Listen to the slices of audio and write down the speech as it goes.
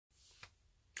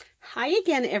Hi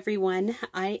again, everyone.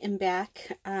 I am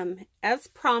back, as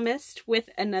promised, with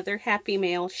another Happy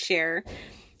Mail share.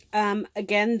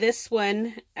 Again, this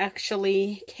one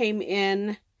actually came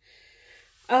in,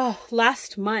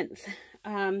 last month.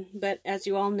 But as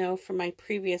you all know from my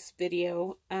previous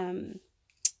video,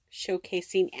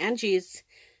 showcasing Angie's,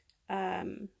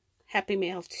 Happy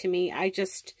Mail to me,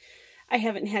 I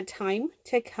haven't had time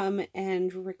to come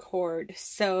and record.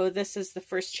 So this is the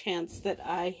first chance that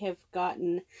I have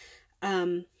gotten.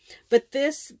 But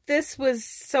this was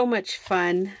so much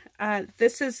fun.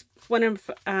 This is one of,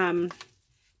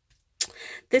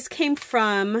 this came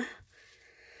from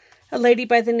a lady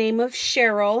by the name of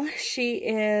Cheryl.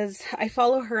 I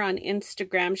follow her on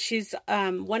Instagram. She's,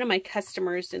 one of my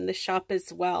customers in the shop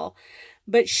as well.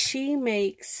 But she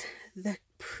makes the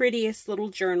prettiest little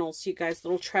journals, you guys,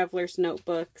 little traveler's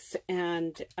notebooks.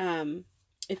 And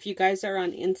if you guys are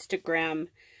on Instagram,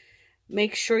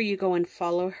 make sure you go and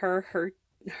follow her.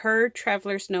 Her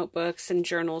traveler's notebooks and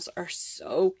journals are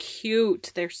so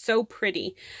cute. They're so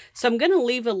pretty. So I'm going to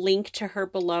leave a link to her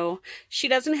below. She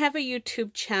doesn't have a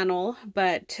YouTube channel,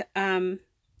 but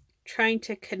trying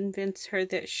to convince her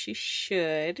that she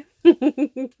should.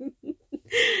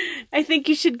 I think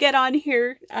you should get on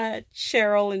here,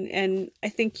 Cheryl, and I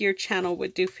think your channel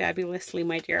would do fabulously,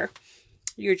 my dear.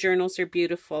 Your journals are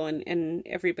beautiful, and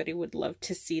everybody would love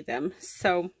to see them.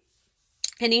 So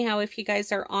anyhow, if you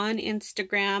guys are on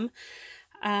Instagram,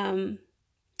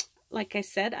 like I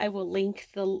said, I will link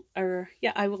her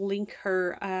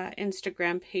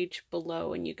Instagram page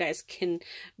below, and you guys can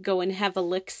go and have a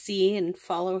look-see and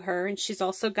follow her. And she's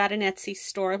also got an Etsy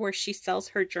store where she sells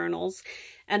her journals,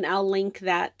 and I'll link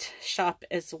that shop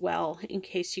as well in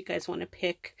case you guys want to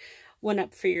pick one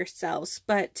up for yourselves.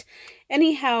 But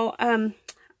anyhow,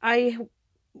 I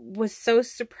was so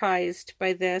surprised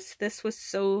by this. This was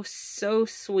so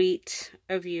sweet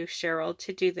of you, Cheryl,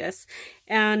 to do this.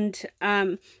 And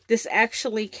this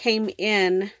actually came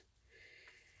in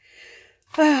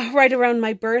right around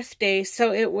my birthday,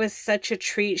 so it was such a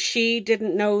treat. She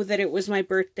didn't know that it was my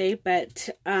birthday, but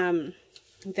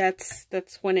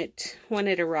that's when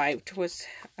it arrived, was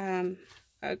I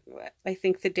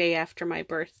think the day after my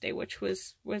birthday, which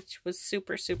was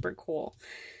super cool.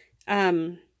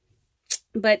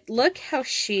 But look how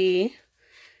she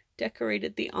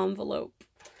decorated the envelope.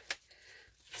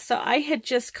 So I had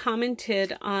just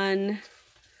commented on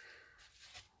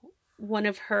one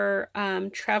of her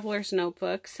traveler's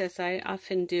notebooks, as I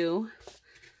often do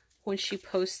when she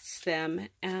posts them.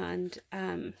 And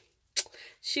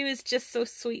she was just so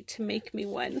sweet to make me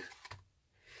one.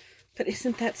 But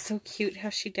isn't that so cute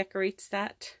how she decorates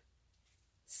that?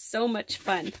 So much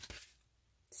fun.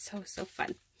 So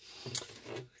fun.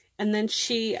 And then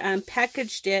she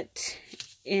packaged it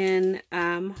in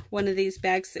one of these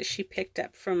bags that she picked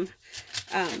up from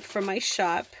my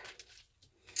shop.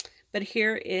 But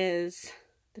here is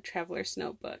the traveler's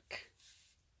notebook.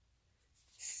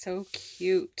 So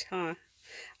cute, huh?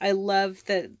 I love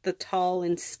the tall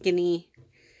and skinny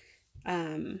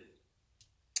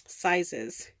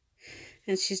sizes.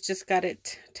 And she's just got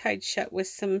it tied shut with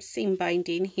some seam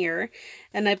binding here.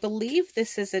 And I believe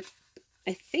this is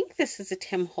I think this is a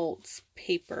Tim Holtz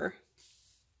paper.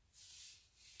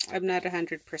 I'm not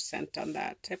 100% on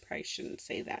that. I probably shouldn't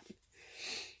say that.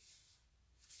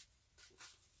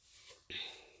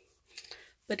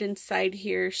 But inside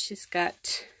here, she's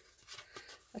got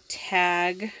a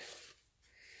tag.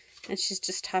 And she's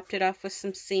just topped it off with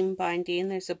some seam binding.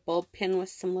 There's a bulb pin with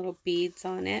some little beads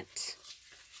on it.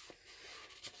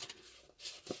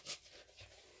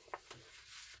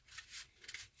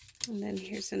 And then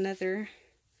here's another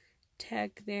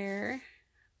tag there.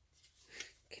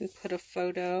 Can put a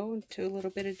photo, do a little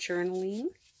bit of journaling.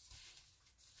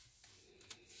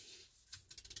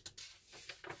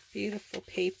 Beautiful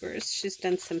papers. She's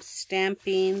done some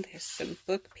stamping. There's some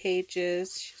book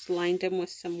pages. She's lined them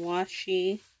with some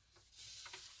washi.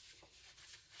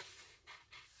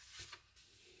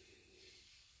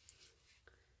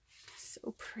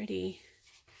 So pretty.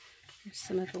 There's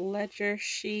some of the ledger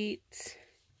sheets.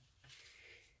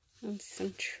 And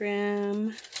some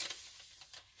trim.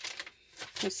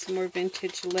 There's some more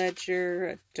vintage ledger,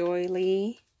 a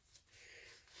doily.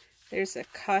 There's a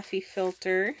coffee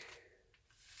filter.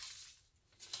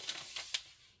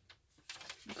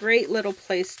 Great little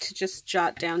place to just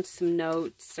jot down some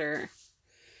notes or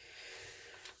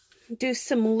do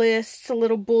some lists, a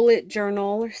little bullet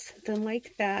journal or something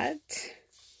like that.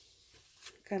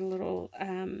 Got a little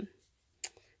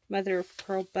mother of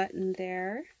pearl button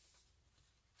there.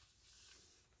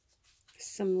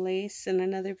 Some lace and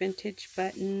another vintage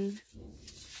button.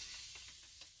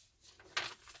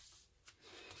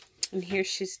 And here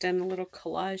she's done a little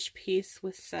collage piece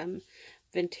with some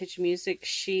vintage music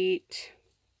sheet.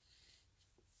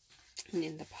 And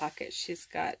in the pocket she's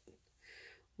got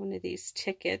one of these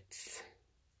tickets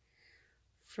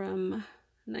from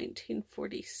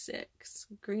 1946,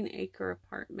 Green Acre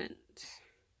Apartment,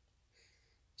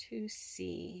 to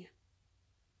see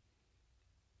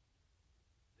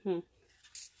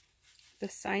the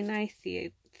Sinai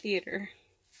Theater.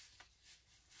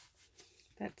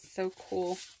 That's so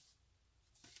cool.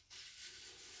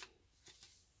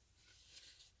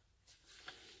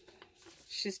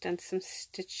 She's done some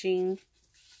stitching.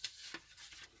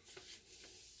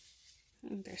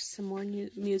 And there's some more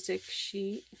music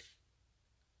sheet.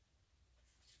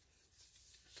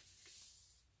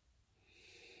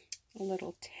 A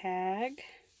little tag.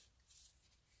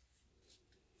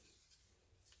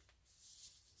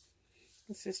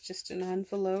 This is just an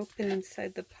envelope, and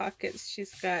inside the pockets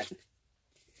she's got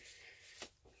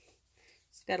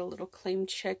a little claim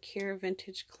check here,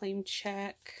 vintage claim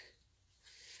check.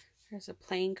 There's a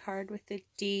playing card with a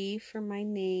D for my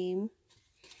name.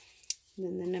 And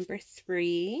then the number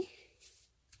 3.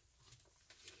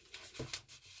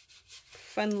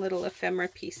 Fun little ephemera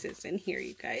pieces in here,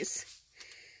 you guys.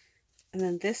 And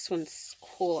then this one's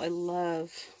cool. I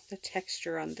love the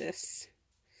texture on this.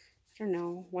 I don't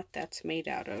know what that's made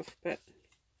out of, but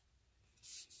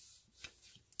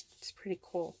it's pretty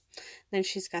cool. Then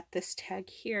she's got this tag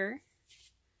here.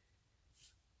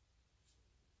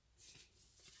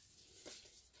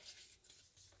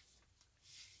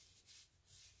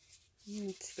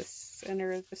 It's the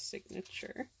center of the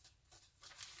signature.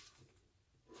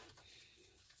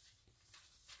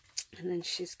 And then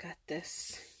she's got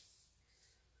this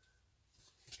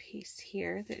piece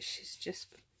here that she's just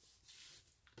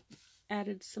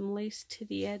added some lace to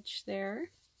the edge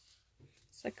there.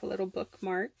 It's like a little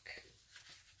bookmark.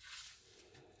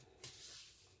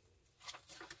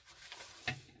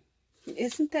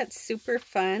 Isn't that super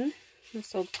fun?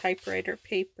 This old typewriter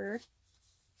paper.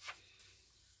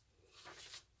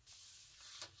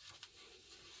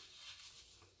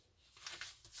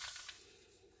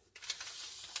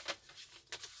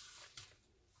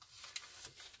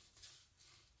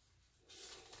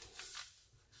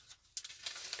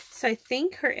 So I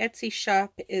think her Etsy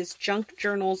shop is Junk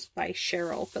Journals by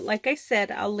Cheryl. But like I said,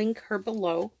 I'll link her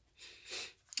below.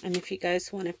 And if you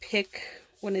guys want to pick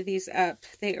one of these up,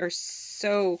 they are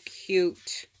so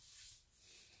cute.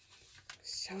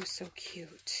 So, so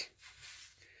cute.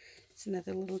 It's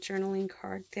another little journaling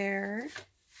card there.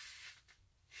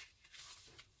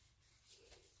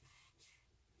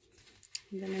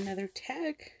 And then another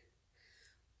tag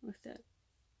with that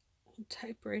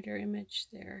typewriter image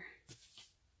there.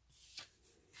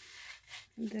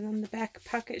 And then on the back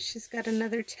pocket, she's got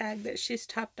another tag that she's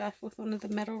topped off with one of the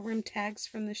metal rim tags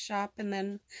from the shop, and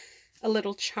then a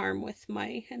little charm with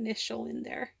my initial in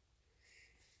there.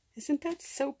 Isn't that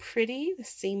so pretty? The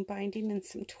seam binding and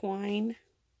some twine.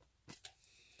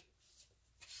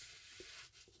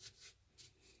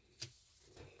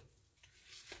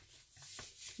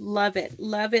 Love it,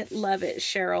 love it, love it,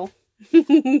 Cheryl.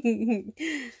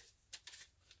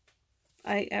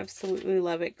 I absolutely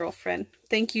love it, girlfriend.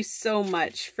 Thank you so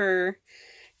much for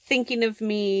thinking of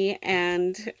me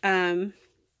and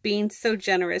being so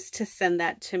generous to send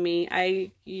that to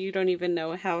me. You don't even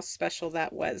know how special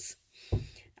that was.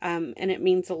 And it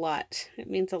means a lot. It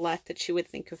means a lot that you would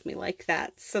think of me like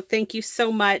that. So thank you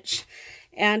so much.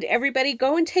 And everybody,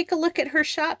 go and take a look at her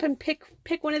shop and pick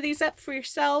one of these up for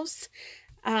yourselves.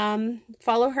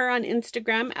 Follow her on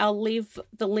Instagram. I'll leave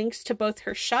the links to both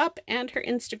her shop and her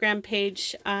Instagram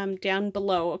page down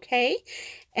below, okay?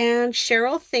 And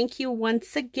Cheryl, thank you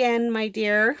once again, my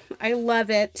dear. I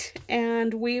love it.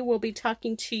 And we will be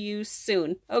talking to you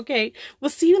soon. Okay,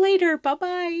 we'll see you later.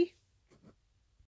 Bye-bye.